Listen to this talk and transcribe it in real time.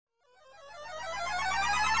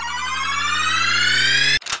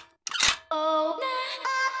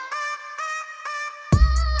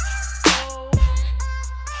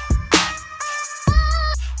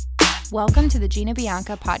Welcome to the Gina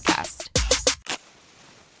Bianca podcast.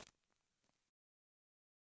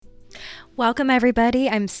 Welcome, everybody.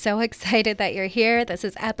 I'm so excited that you're here. This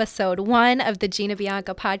is episode 1 of the Gina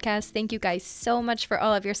Bianca podcast. Thank you guys so much for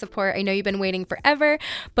all of your support. I know you've been waiting forever,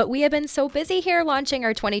 but we have been so busy here launching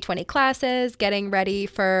our 2020 classes, getting ready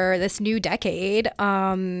for this new decade.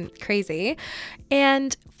 Crazy.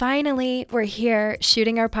 And finally, we're here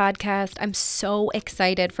shooting our podcast. I'm so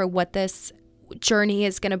excited for what this journey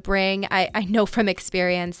is going to bring. I know from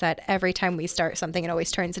experience that every time we start something, it always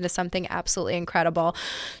turns into something absolutely incredible.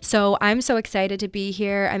 So I'm so excited to be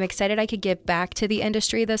here. I'm excited I could give back to the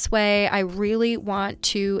industry this way. I really want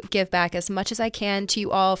to give back as much as I can to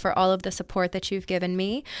you all for all of the support that you've given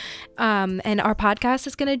me. And our podcast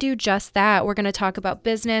is going to do just that. We're going to talk about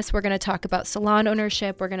business. We're going to talk about salon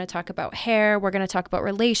ownership. We're going to talk about hair. We're going to talk about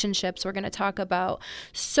relationships. We're going to talk about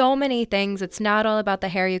so many things. It's not all about the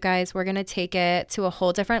hair, you guys. We're going to take it to a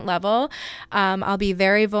whole different level. I'll be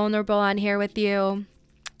very vulnerable on here with you,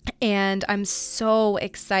 and I'm so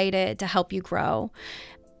excited to help you grow.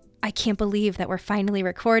 I can't believe that we're finally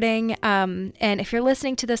recording. And if you're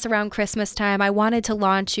listening to this around Christmas time, I wanted to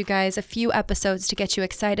launch you guys a few episodes to get you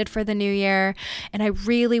excited for the new year. And I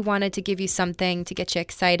really wanted to give you something to get you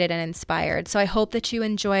excited and inspired. So I hope that you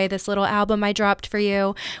enjoy this little album I dropped for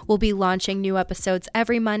you. We'll be launching new episodes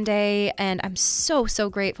every Monday. And I'm so,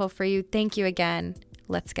 so grateful for you. Thank you again.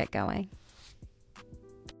 Let's get going.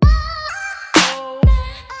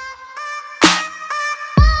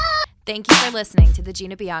 Thank you for listening to the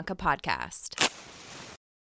Gina Bianca podcast.